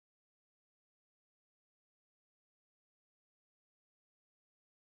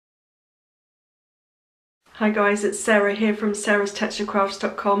Hi guys, it's Sarah here from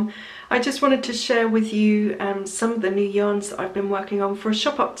sarahstexturecrafts.com. I just wanted to share with you some of the new yarns that I've been working on for a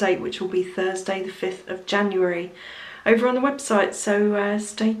shop update, which will be Thursday the 5th of January over on the website, so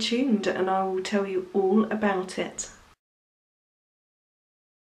stay tuned and I will tell you all about it.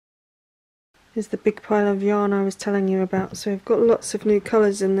 Here's the big pile of yarn I was telling you about. So we've got lots of new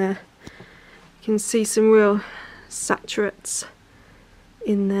colours in there. You can see some real saturates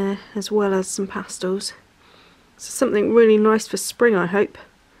in there as well as some pastels. So something really nice for spring, I hope.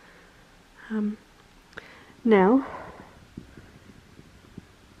 Now,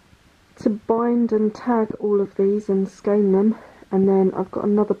 to bind and tag all of these and skein them, and then I've got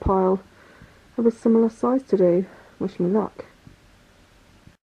another pile of a similar size to do. Wish me luck.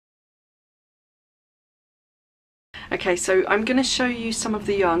 Okay, so I'm going to show you some of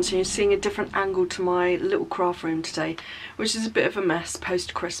the yarns, and you're seeing a different angle to my little craft room today, which is a bit of a mess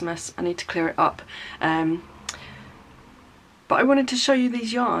post-Christmas. I need to clear it up. But I wanted to show you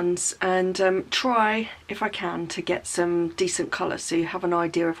these yarns and try, if I can, to get some decent colour so you have an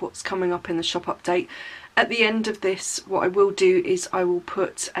idea of what's coming up in the shop update. At the end of this, what I will do is I will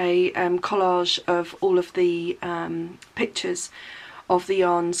put a collage of all of the pictures of the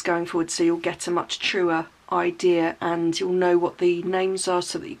yarns going forward, so you'll get a much truer idea and you'll know what the names are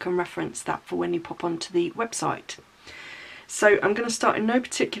so that you can reference that for when you pop onto the website. So I'm going to start in no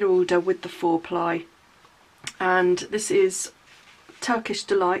particular order with the 4-ply, and this is Turkish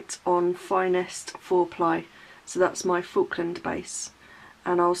Delight on Finest 4-ply, so that's my Falkland base,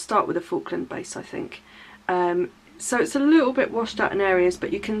 and I'll start with a Falkland base, I think. So it's a little bit washed out in areas,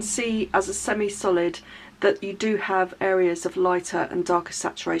 but you can see as a semi-solid that you do have areas of lighter and darker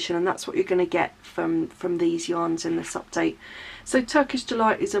saturation, and that's what you're going to get from these yarns in this update. So Turkish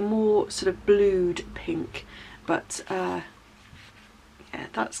Delight is a more sort of blued pink, but yeah,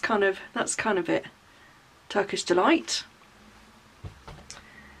 that's kind of it. Turkish Delight.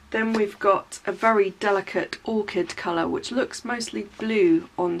 Then we've got a very delicate orchid colour, which looks mostly blue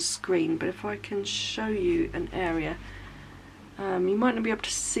on screen, but if I can show you an area, you might not be able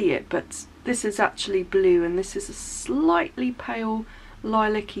to see it, but this is actually blue, and this is a slightly pale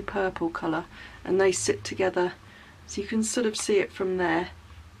lilac-y purple colour, and they sit together, so you can sort of see it from there.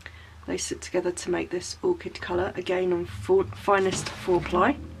 They sit together to make this orchid colour, again on Finest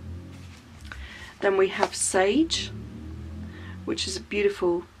 4-ply. Then we have Sage, which is a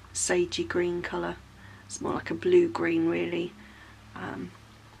beautiful sagey green colour. It's more like a blue-green really.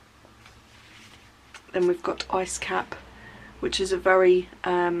 Then we've got Ice Cap, which is a very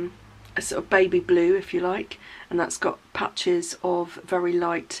a sort of baby blue, if you like, and that's got patches of very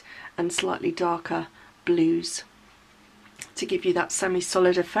light and slightly darker blues to give you that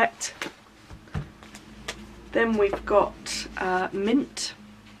semi-solid effect. Then we've got Mint,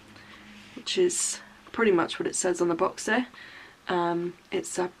 which is pretty much what it says on the box there.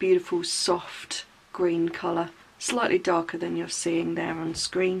 It's a beautiful soft green colour, slightly darker than you're seeing there on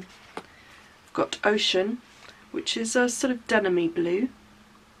screen. We've got Ocean, which is a sort of denim-y blue.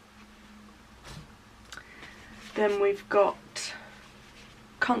 Then we've got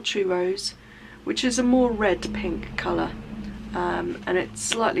Country Rose, which is a more red pink colour, and it's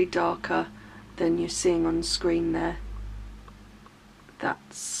slightly darker than you're seeing on screen there.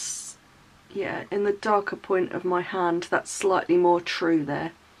 That's, yeah, in the darker point of my hand, that's slightly more true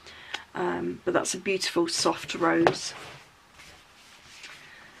there, but that's a beautiful soft rose.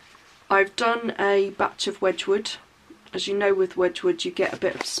 I've done a batch of Wedgwood. As you know, with Wedgwood you get a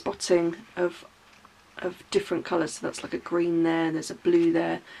bit of spotting of different colours, so that's like a green there, there's a blue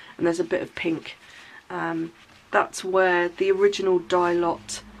there, and there's a bit of pink. That's where the original dye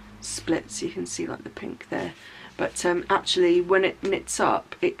lot splits. You can see like the pink there, but actually when it knits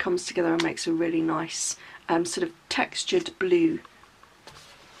up it comes together and makes a really nice sort of textured blue.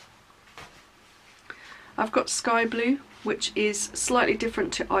 I've got Sky Blue, which is slightly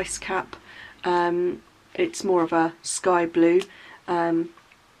different to Ice Cap. It's more of a sky blue.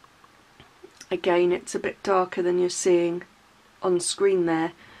 Again, it's a bit darker than you're seeing on screen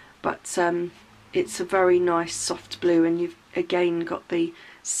there, but it's a very nice soft blue, and you've again got the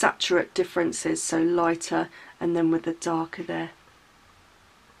saturate differences, so lighter and then with the darker there.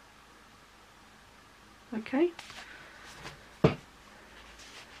 Okay.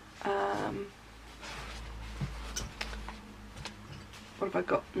 What have I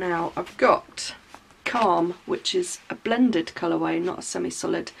got now? I've got Calm, which is a blended colourway, not a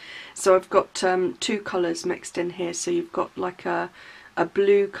semi-solid. So I've got two colours mixed in here. So you've got like a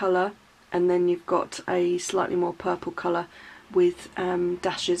blue colour, and then you've got a slightly more purple colour with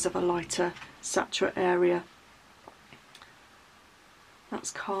dashes of a lighter saturate area.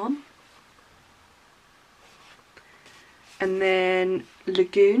 That's Calm. and then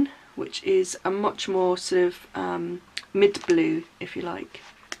Lagoon, which is a much more sort of mid blue, if you like.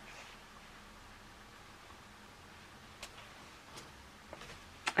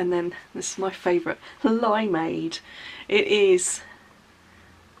 And then this is my favourite, Limeade. It is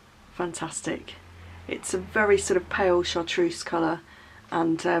fantastic. It's a very sort of pale chartreuse colour,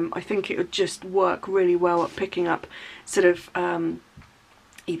 and I think it would just work really well at picking up sort of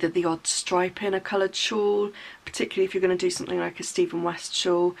either the odd stripe in a coloured shawl, particularly if you're going to do something like a Stephen West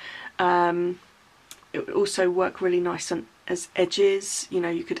shawl. It would also work really nice on as edges. You know,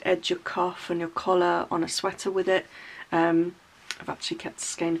 you could edge your cuff and your collar on a sweater with it. I've actually kept a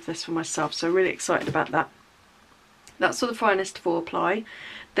skein of this for myself, so really excited about that. That's for the Finest 4-ply.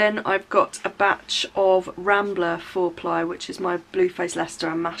 Then I've got a batch of Rambler 4-ply, which is my Blueface Leicester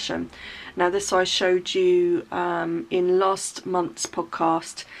and Masham. Now this I showed you in last month's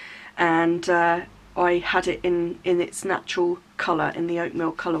podcast, and I had it in its natural colour, in the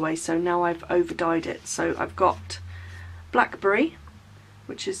oatmeal colourway, so now I've over-dyed it. So I've got Blackberry,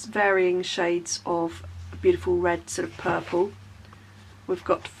 which is varying shades of a beautiful red sort of purple. We've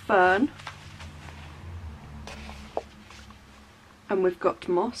got Fern, and we've got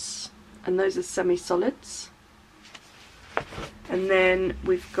Moss, and those are semi-solids. And then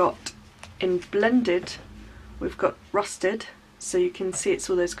we've got, in blended, we've got Rusted, so you can see it's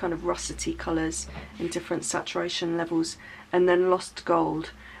all those kind of russety colours in different saturation levels. And then Lost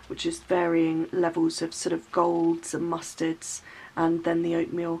Gold, which is varying levels of sort of golds and mustards, and then the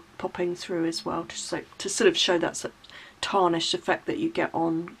oatmeal popping through as well, to sort of show that sort of tarnished effect that you get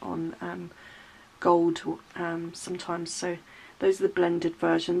on gold sometimes. So those are the blended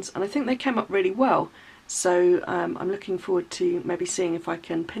versions, and I think they came up really well. So I'm looking forward to maybe seeing if I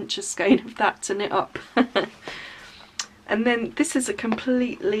can pinch a skein of that to knit up. And then this is a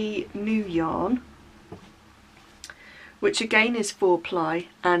completely new yarn, which again is 4-ply,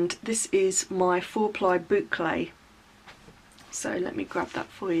 and this is my 4-ply Boucle. So let me grab that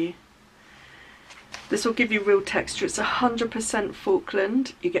for you. This will give you real texture. It's 100%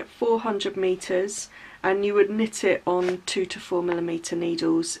 Falkland. You get 400 meters, and you would knit it on 2 to 4 millimeter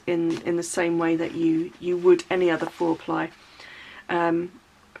needles in the same way that you would any other 4-ply.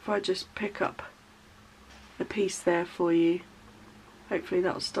 If I just pick up a piece there for you, hopefully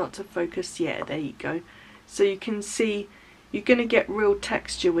that will start to focus. Yeah, there you go. So you can see you're going to get real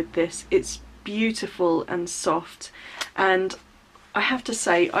texture with this. It's beautiful and soft, and I have to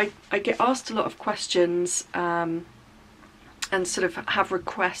say I get asked a lot of questions and sort of have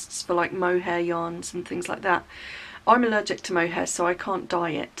requests for like mohair yarns and things like that. I'm allergic to mohair, so I can't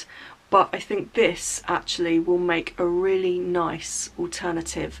dye it, but I think this actually will make a really nice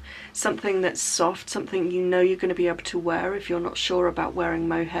alternative, something that's soft, something you know you're going to be able to wear if you're not sure about wearing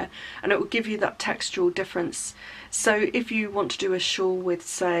mohair, and it will give you that textural difference. So if you want to do a shawl with,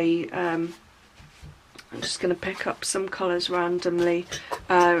 say, I'm just going to pick up some colours randomly,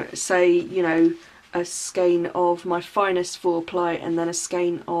 say, you know, a skein of my Finest 4-ply and then a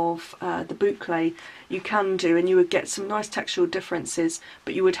skein of the Boucle, you can do, and you would get some nice textural differences,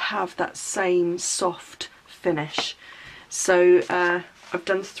 but you would have that same soft finish. So I've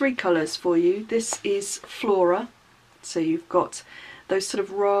done 3 colours for you. This is Flora, so you've got those sort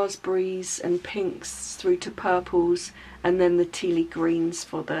of raspberries and pinks through to purples, and then the tealy greens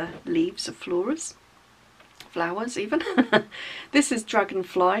for the leaves of flowers even. This is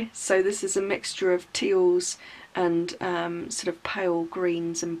Dragonfly, so this is a mixture of teals and sort of pale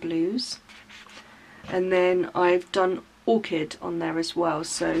greens and blues. And then I've done Orchid on there as well,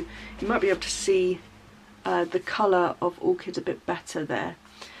 so you might be able to see the colour of Orchid a bit better there.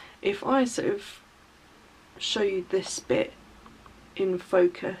 If I sort of show you this bit in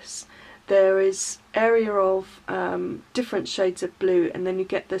focus, there is area of different shades of blue, and then you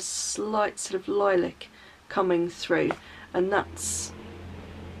get this slight sort of lilac coming through, and that's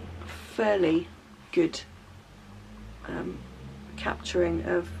fairly good capturing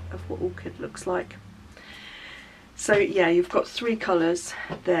of what Orchid looks like. So yeah, you've got 3 colours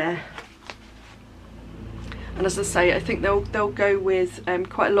there, and as I say, I think they'll go with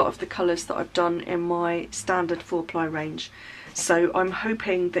quite a lot of the colours that I've done in my standard 4-ply range. So I'm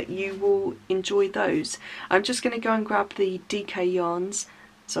hoping that you will enjoy those. I'm just going to go and grab the DK yarns,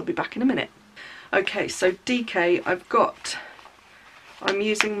 so I'll be back in a minute. Okay, so DK, I'm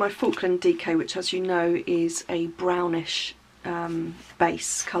using my Falkland DK, which, as you know, is a brownish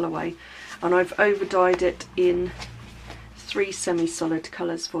base colourway, and I've over-dyed it in 3 semi-solid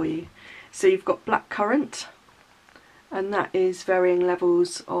colours for you. So you've got Blackcurrant, and that is varying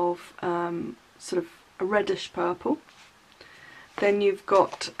levels of sort of a reddish purple. Then you've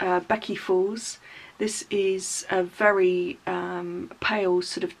got Becky Falls. This is a very pale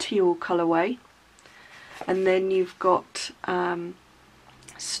sort of teal colourway, and then you've got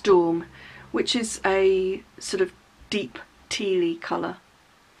Storm, which is a sort of deep tealy colour,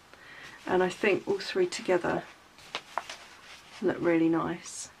 and I think all three together look really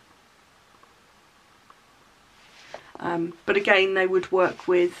nice. But again, they would work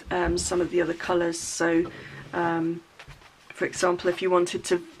with some of the other colours. So for example, if you wanted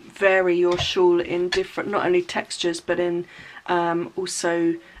to vary your shawl in different, not only textures, but in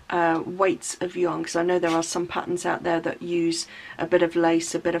also weights of yarn, because I know there are some patterns out there that use a bit of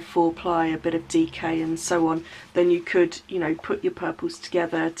lace, a bit of 4-ply, a bit of DK and so on, then you could, you know, put your purples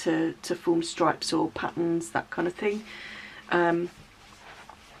together to form stripes or patterns, that kind of thing.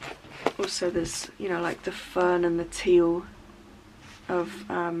 Also there's, you know, like the fern and the teal of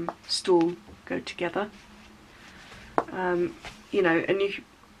Storm go together. You know, and you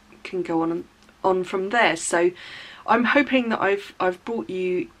can go on from there. So I'm hoping that I've brought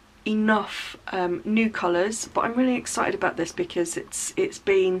you enough new colours, but I'm really excited about this because it's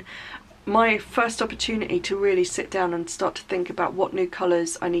been my first opportunity to really sit down and start to think about what new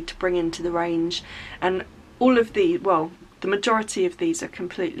colours I need to bring into the range. And all of the, well, the majority of these are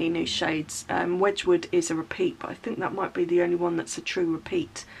completely new shades. Wedgwood is a repeat, but I think that might be the only one that's a true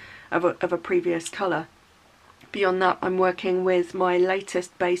repeat of a previous colour. Beyond that, I'm working with my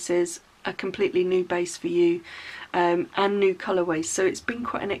latest bases, a completely new base for you, and new colourways. So it's been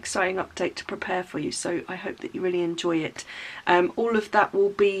quite an exciting update to prepare for you, so I hope that you really enjoy it. All of that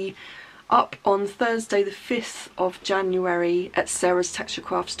will be up on Thursday the 5th of January at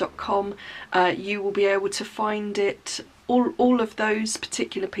sarahstexturecrafts.com. You will be able to find it, all of those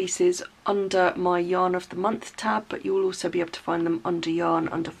particular pieces, under my Yarn of the Month tab, but you will also be able to find them under Yarn,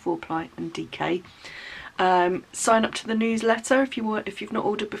 under 4-ply and DK. Sign up to the newsletter if you've not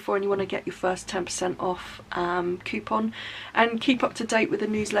ordered before and you want to get your first 10% off coupon, and keep up to date with the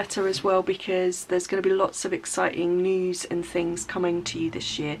newsletter as well, because there's going to be lots of exciting news and things coming to you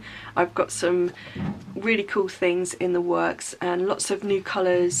this year. I've got some really cool things in the works and lots of new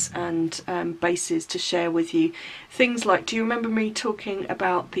colours and bases to share with you. Things like, do you remember me talking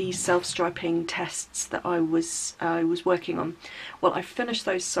about the self-striping tests that I was working on? Well, I finished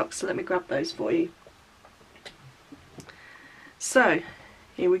those socks, so let me grab those for you. So,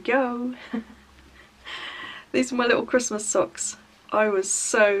 here we go. These are my little Christmas socks. I was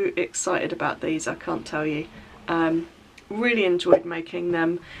so excited about these, I can't tell you. Really enjoyed making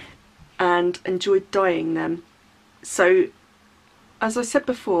them and enjoyed dyeing them. So, as I said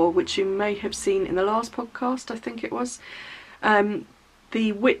before, which you may have seen in the last podcast, I think it was,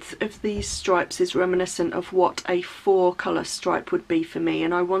 the width of these stripes is reminiscent of what a 4-colour stripe would be for me,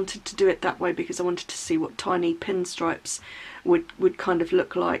 and I wanted to do it that way because I wanted to see what tiny pin stripes would kind of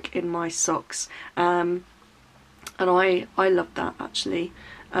look like in my socks, and I love that actually.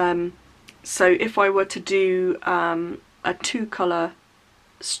 So if I were to do a 2-colour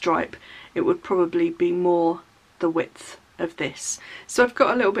stripe, it would probably be more the width of this. So I've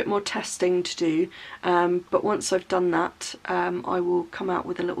got a little bit more testing to do, but once I've done that, I will come out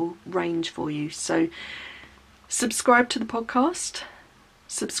with a little range for you. So subscribe to the podcast,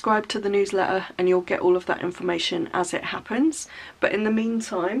 subscribe to the newsletter, and you'll get all of that information as it happens. But in the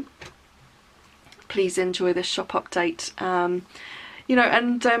meantime, please enjoy this shop update, you know,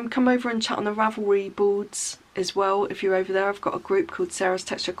 and come over and chat on the Ravelry boards as well if you're over there. I've got a group called Sarah's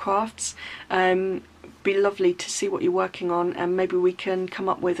Texture Crafts. Be lovely to see what you're working on, and maybe we can come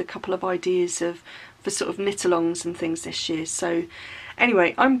up with a couple of ideas for sort of knit-alongs and things this year. So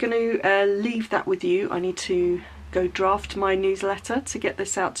anyway, I'm going to leave that with you. I need to go draft my newsletter to get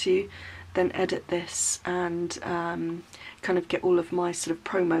this out to you, then edit this and kind of get all of my sort of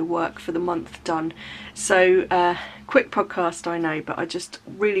promo work for the month done. So quick podcast, I know, but I just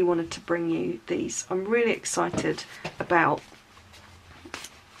really wanted to bring you these. I'm really excited about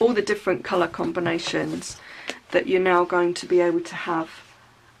all the different colour combinations that you're now going to be able to have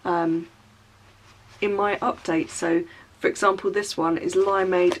in my update. So for example, this one is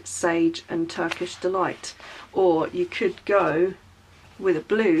Limeade, Sage and Turkish Delight, or you could go with a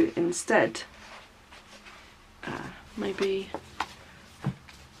blue instead. Maybe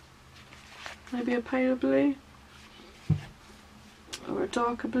a paler blue or a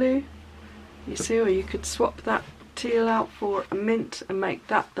darker blue, you see, or you could swap that teal out for a mint and make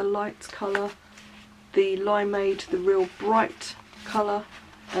that the light colour, the Limeade the real bright colour,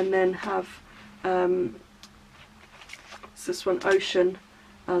 and then have this one, Ocean,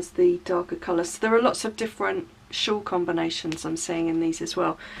 as the darker colour. So there are lots of different shawl combinations I'm seeing in these as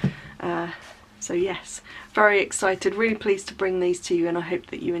well. So yes, very excited, really pleased to bring these to you, and I hope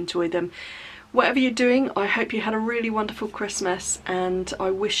that you enjoy them. Whatever you're doing, I hope you had a really wonderful Christmas, and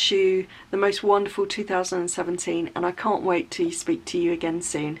I wish you the most wonderful 2017, and I can't wait to speak to you again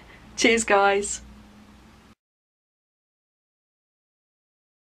soon. Cheers guys!